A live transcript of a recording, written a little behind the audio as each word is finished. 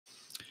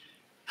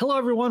Hello,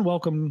 everyone.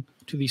 Welcome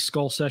to the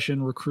Skull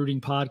Session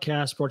Recruiting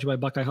Podcast brought to you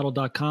by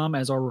BuckeyeHuddle.com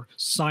as our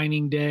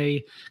signing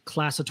day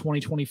class of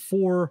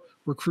 2024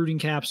 recruiting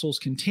capsules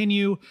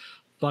continue.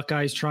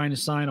 Buckeyes trying to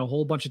sign a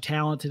whole bunch of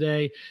talent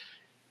today.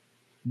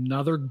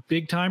 Another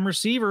big-time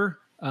receiver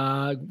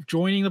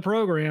joining the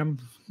program.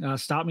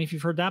 Stop me if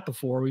you've heard that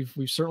before. We've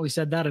certainly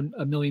said that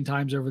a million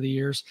times over the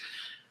years.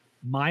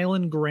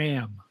 Mylan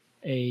Graham,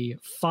 a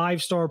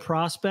five-star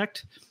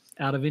prospect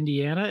out of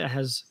Indiana,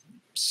 has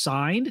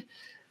signed.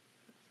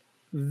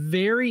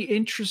 Very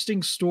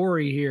interesting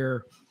story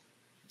here.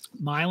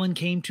 Mylan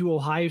came to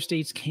Ohio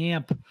State's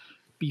camp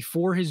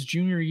before his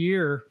junior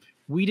year.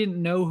 We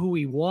didn't know who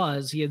he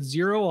was. He had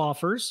zero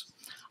offers.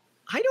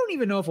 I don't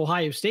even know if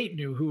Ohio State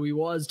knew who he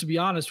was, to be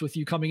honest with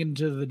you, coming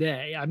into the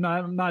day. I'm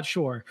not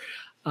sure.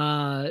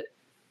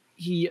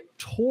 He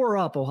tore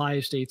up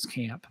Ohio State's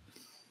camp.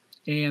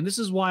 And this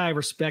is why I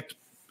respect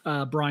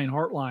Brian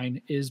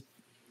Hartline is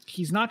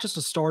he's not just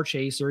a star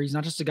chaser. He's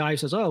not just a guy who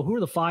says, oh, who are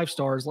the five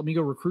stars? Let me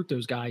go recruit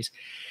those guys.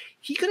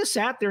 He could have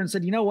sat there and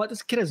said, you know what?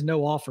 This kid has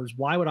no offers.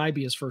 Why would I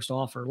be his first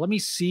offer? Let me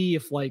see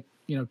if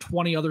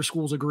 20 other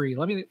schools agree.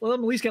 Let me at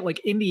least get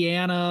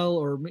Indiana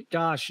or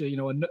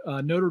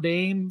Notre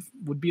Dame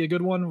would be a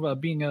good one.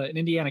 Being an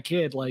Indiana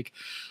kid,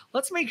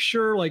 let's make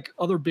sure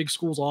other big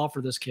schools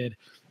offer this kid.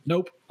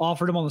 Nope.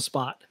 Offered him on the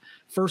spot.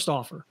 First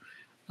offer.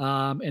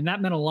 And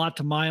that meant a lot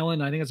to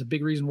Mylan. I think that's a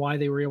big reason why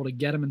they were able to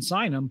get him and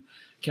sign him.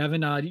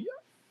 Kevin, do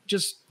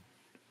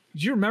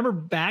you remember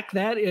back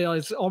that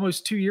it's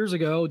almost 2 years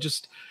ago,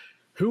 just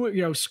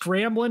who,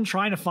 scrambling,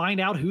 trying to find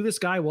out who this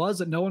guy was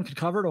that no one could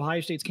cover at Ohio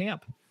State's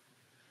camp?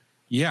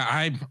 Yeah,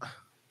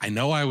 I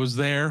know I was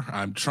there.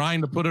 I'm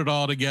trying to put it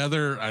all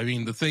together. I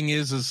mean, the thing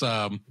is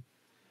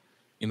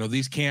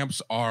these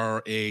camps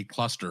are a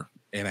cluster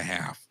and a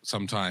half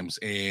sometimes,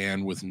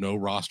 and with no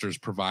rosters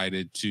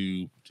provided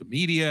to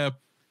media,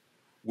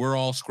 we're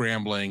all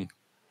scrambling.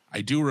 I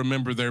do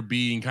remember there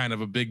being kind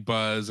of a big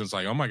buzz. It's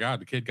like, oh my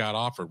God, the kid got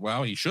offered.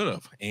 Well, he should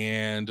have.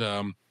 And,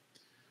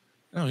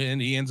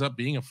 and he ends up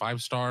being a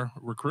five-star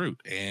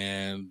recruit.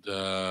 And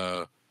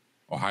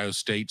Ohio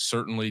State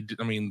certainly,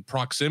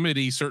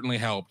 proximity certainly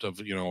helped of,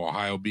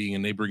 Ohio being a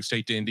neighboring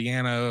state to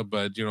Indiana,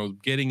 but,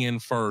 getting in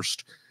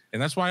first.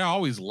 And that's why I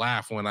always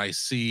laugh when I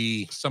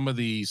see some of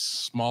these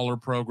smaller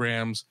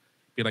programs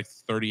be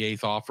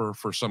 38th offer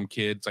for some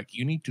kids.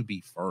 You need to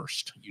be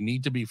first. You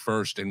need to be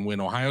first. And when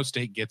Ohio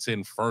State gets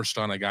in first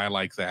on a guy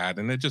like that,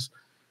 and it just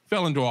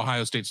fell into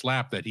Ohio State's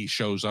lap that he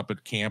shows up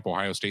at camp.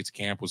 Ohio State's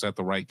camp was at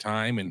the right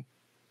time, and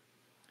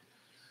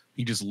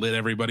he just lit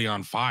everybody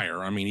on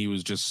fire. I mean, he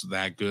was just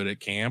that good at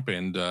camp,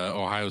 and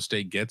Ohio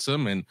State gets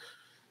him, and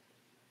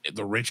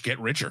the rich get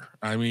richer.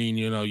 I mean,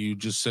 you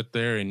just sit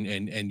there and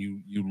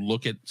you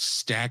look at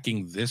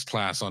stacking this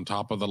class on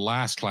top of the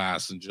last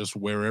class and just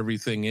where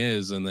everything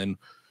is. And then,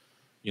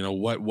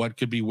 what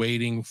could be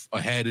waiting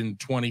ahead in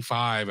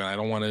 25. And I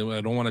don't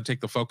want to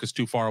take the focus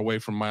too far away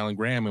from Mylan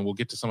Graham, and we'll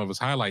get to some of his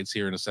highlights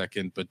here in a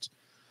second. But,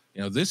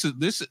 this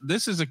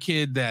is a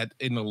kid that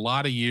in a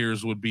lot of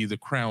years would be the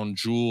crown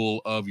jewel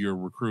of your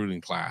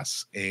recruiting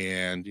class.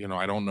 And,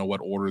 I don't know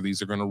what order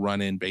these are going to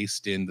run in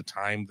based in the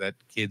time that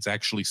kids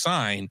actually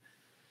sign.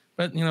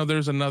 But,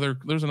 there's another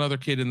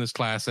kid in this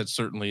class that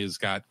certainly has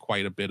got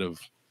quite a bit of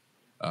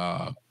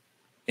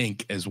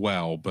ink as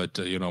well. But,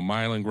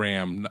 Mylan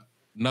Graham,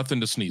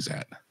 nothing to sneeze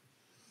at.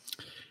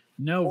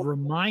 No,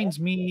 reminds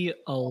me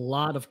a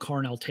lot of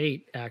Carnell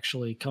Tate,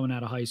 actually, coming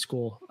out of high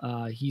school.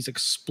 He's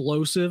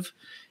explosive.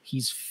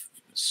 He's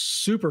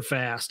super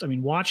fast. I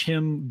mean, watch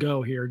him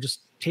go here. Just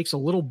takes a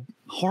little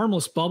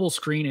harmless bubble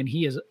screen, and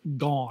he is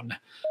gone.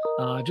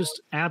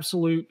 Just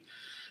absolute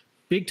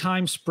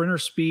big-time sprinter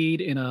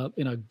speed in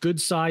a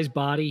good-sized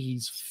body.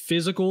 He's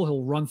physical.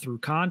 He'll run through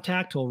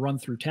contact. He'll run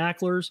through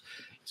tacklers.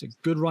 He's a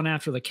good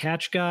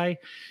run-after-the-catch guy.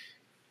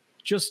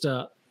 Just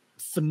a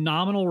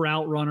phenomenal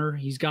route runner.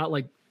 He's got,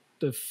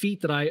 the feet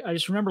that I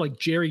just remember,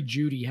 Jerry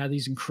Jeudy had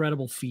these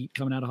incredible feet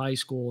coming out of high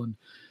school and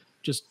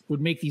just would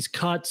make these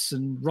cuts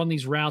and run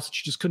these routes that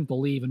you just couldn't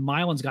believe. And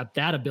Mylan's got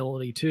that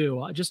ability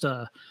too. Just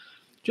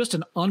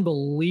an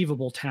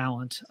unbelievable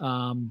talent.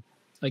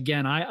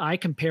 Again, I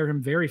compare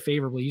him very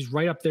favorably. He's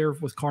right up there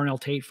with Carnell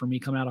Tate for me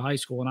coming out of high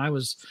school. And I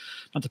was,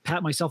 not to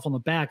pat myself on the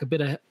back,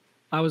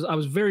 I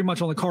was very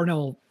much on the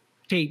Carnell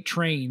Tate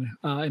train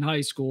in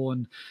high school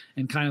and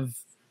kind of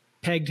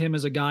pegged him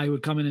as a guy who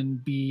would come in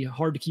and be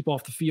hard to keep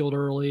off the field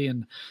early.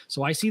 And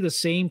so I see the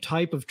same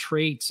type of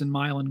traits in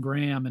Mylan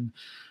Graham, and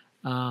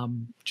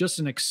just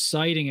an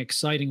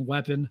exciting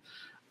weapon.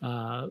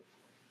 The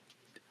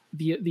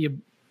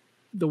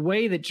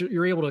way that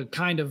you're able to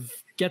kind of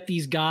get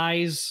these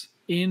guys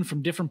in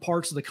from different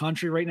parts of the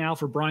country right now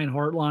for Brian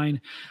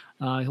Hartline.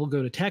 He'll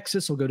go to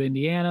Texas, he'll go to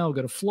Indiana, he'll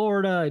go to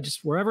Florida,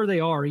 just wherever they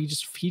are. He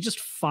just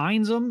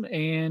finds them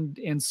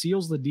and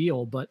seals the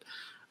deal. But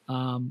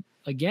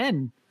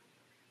again,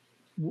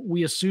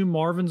 we assume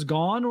Marvin's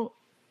gone.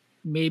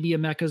 Maybe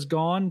Emeka's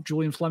gone.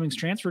 Julian Fleming's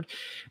transferred.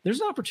 There's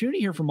an opportunity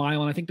here for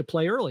Mylan, I think, to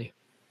play early.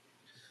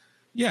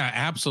 Yeah,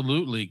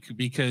 absolutely.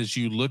 Because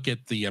you look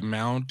at the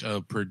amount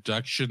of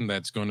production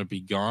that's going to be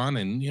gone,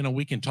 and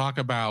we can talk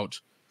about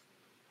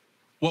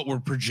what we're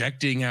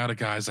projecting out of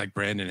guys like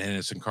Brandon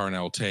Ennis and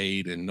Carnell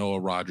Tate and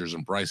Noah Rogers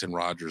and Bryson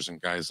Rogers and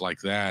guys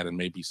like that, and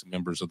maybe some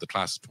members of the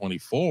class of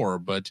 24.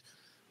 But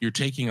you're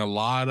taking a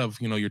lot of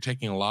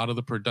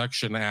the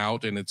production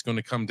out, and it's going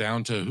to come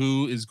down to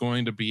who is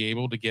going to be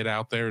able to get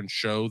out there and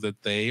show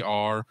that they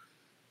are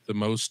the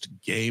most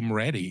game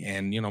ready.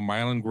 And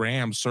Mylan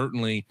Graham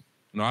certainly.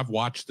 I've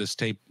watched this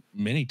tape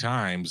many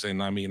times,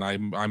 and I mean,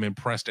 I'm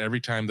impressed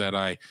every time that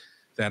I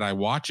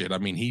watch it. I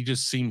mean, he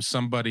just seems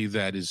somebody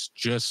that is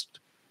just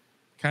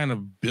kind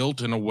of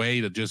built in a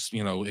way to just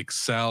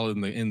excel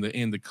in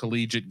the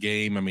collegiate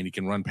game. I mean, he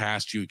can run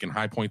past you, he can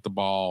high point the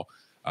ball.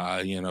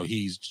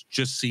 He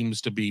just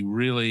seems to be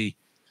really,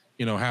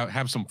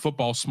 have some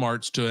football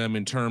smarts to him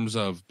in terms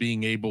of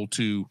being able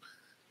to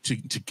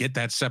get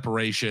that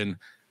separation.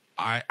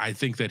 I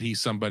think that he's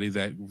somebody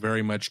that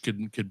very much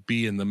could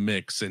be in the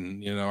mix.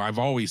 And, I've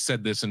always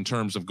said this in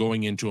terms of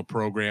going into a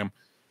program,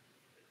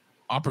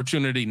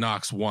 opportunity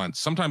knocks once.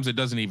 Sometimes it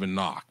doesn't even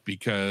knock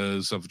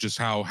because of just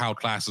how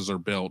classes are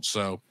built.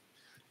 So,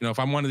 if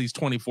I'm one of these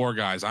 24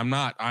 guys, I'm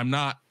not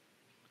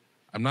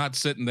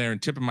sitting there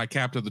and tipping my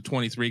cap to the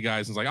 23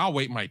 guys and it's like, I'll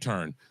wait my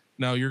turn.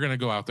 No, you're going to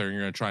go out there and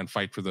you're going to try and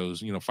fight for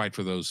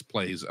those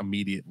plays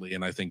immediately.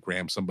 And I think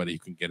Graham's somebody who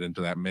can get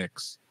into that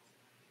mix.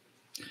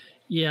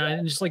 Yeah,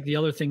 and just like the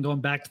other thing,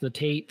 going back to the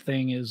Tate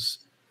thing, is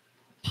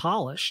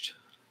polished.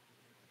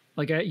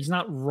 Like, he's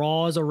not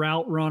raw as a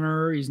route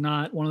runner. He's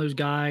not one of those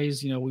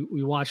guys,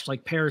 we watched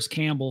like Paris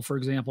Campbell, for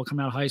example, come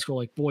out of high school.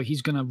 Like, boy,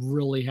 he's going to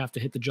really have to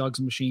hit the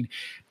jugs machine.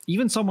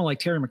 Even someone like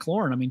Terry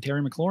McLaurin. I mean,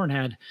 Terry McLaurin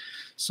had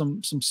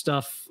some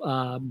stuff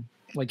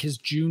like his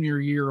junior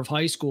year of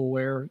high school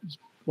where he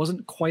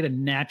wasn't quite a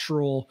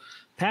natural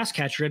pass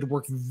catcher. He had to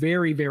work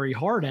very, very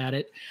hard at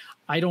it.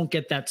 I don't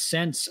get that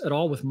sense at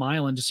all with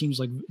Mylan. Just seems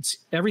like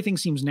everything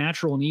seems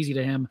natural and easy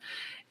to him.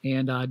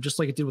 And just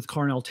like it did with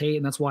Carnell Tate.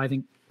 And that's why I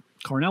think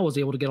Carnell was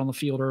able to get on the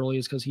field early,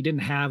 is because he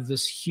didn't have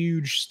this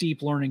huge,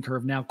 steep learning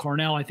curve. Now,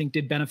 Carnell, I think,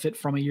 did benefit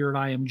from a year at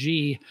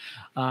IMG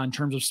in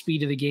terms of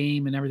speed of the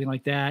game and everything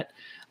like that.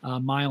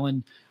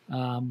 Mylan,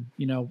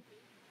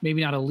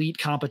 maybe not elite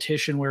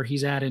competition where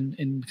he's at in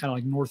kind of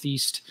like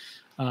Northeast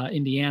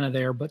Indiana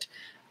there, but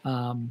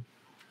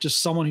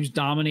just someone who's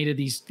dominated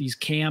these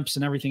camps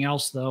and everything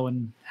else, though,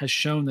 and has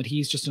shown that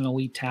he's just an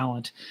elite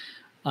talent.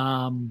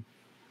 Setting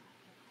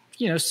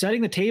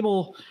the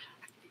table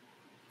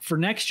for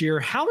next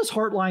year, how does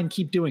Heartline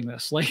keep doing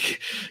this?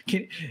 Like,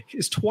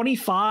 is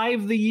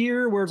 25 the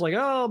year where it's like,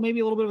 oh, maybe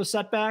a little bit of a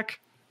setback?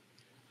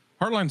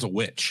 Heartline's a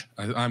witch.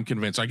 I'm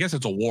convinced. I guess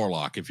it's a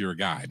warlock if you're a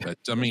guy, but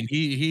I mean,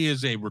 he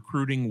is a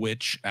recruiting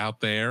witch out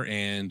there.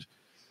 And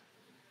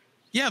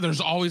yeah,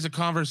 there's always a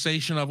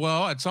conversation of,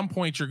 well, at some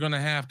point you're going to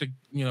have to,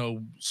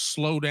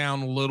 slow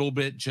down a little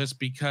bit just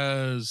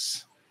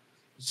because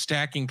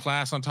stacking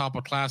class on top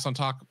of class on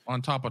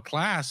top of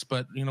class.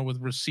 But,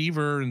 with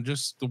receiver and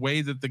just the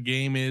way that the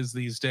game is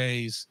these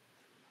days,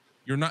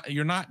 you're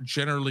not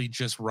generally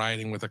just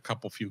riding with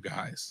a few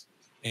guys.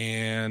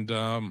 And,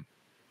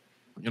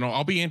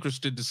 I'll be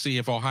interested to see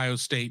if Ohio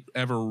State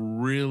ever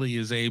really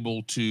is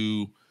able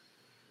to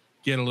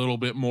get a little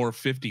bit more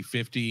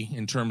 50-50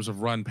 in terms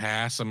of run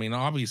pass. I mean,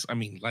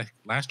 like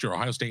last year,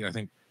 Ohio State, I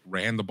think,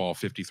 ran the ball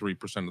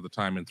 53% of the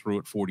time and threw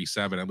it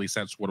 47. At least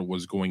that's what it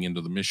was going into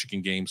the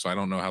Michigan game. So I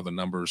don't know how the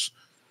numbers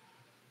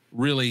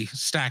really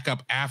stack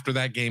up after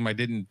that game. I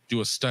didn't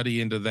do a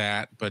study into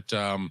that, but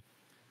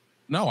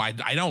no,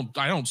 I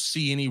don't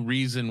see any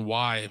reason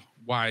why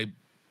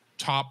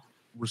top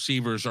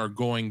receivers are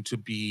going to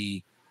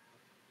be,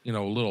 a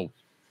little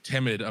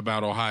timid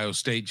about Ohio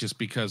State just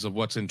because of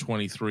what's in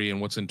 23 and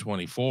what's in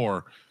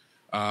 24.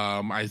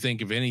 I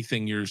think if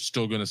anything, you're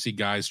still going to see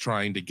guys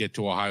trying to get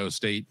to Ohio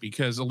State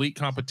because elite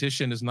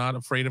competition is not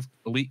afraid of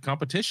elite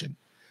competition.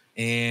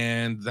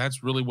 And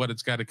that's really what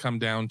it's got to come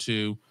down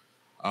to.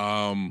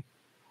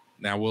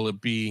 Now, will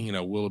it be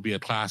a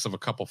class of a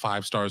couple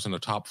 5-stars and a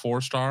top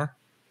 4-star?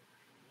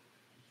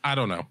 I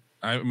don't know.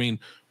 I mean,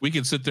 we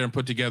can sit there and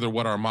put together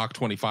what our mock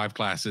 25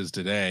 class is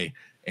today,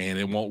 and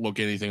it won't look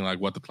anything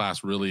like what the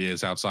class really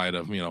is outside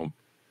of,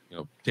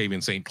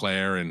 Tavian St.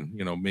 Clair and,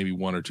 maybe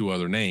one or two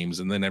other names,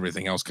 and then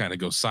everything else kind of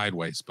goes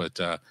sideways. But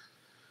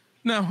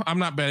no, I'm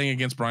not betting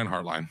against Brian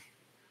Hartline.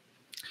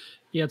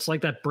 Yeah, it's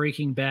like that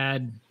Breaking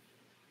Bad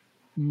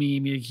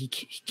meme. He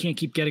can't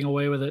keep getting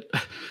away with it.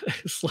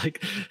 It's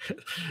like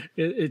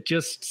it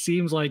just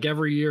seems like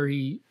every year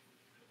he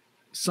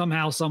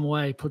somehow, some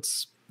way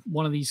puts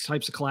one of these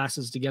types of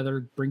classes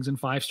together, brings in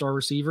 5-star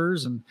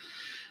receivers and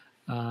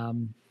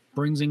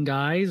brings in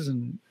guys,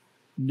 and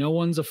no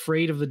one's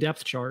afraid of the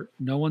depth chart.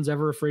 No one's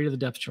ever afraid of the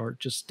depth chart.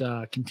 Just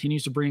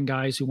continues to bring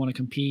guys who want to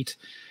compete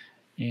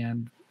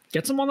and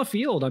gets them on the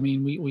field. I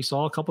mean, we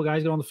saw a couple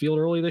guys get on the field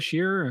early this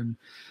year, and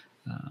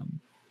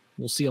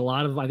we'll see a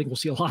lot of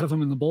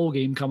them in the bowl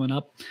game coming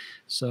up.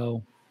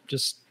 So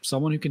just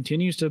someone who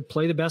continues to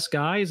play the best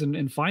guys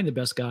and find the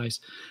best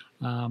guys.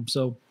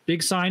 So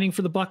big signing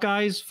for the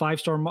Buckeyes,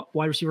 5-star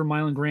wide receiver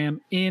Mylan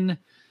Graham in.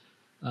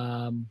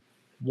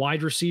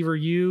 Wide receiver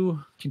U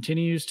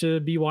continues to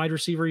be wide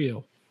receiver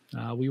U.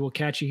 We will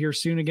catch you here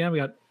soon again. We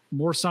got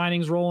more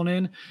signings rolling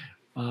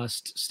in.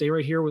 Stay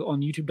right here on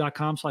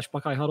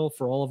youtube.com/Buckeye Huddle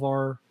for all of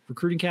our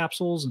recruiting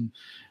capsules, and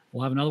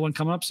we'll have another one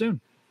coming up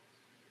soon.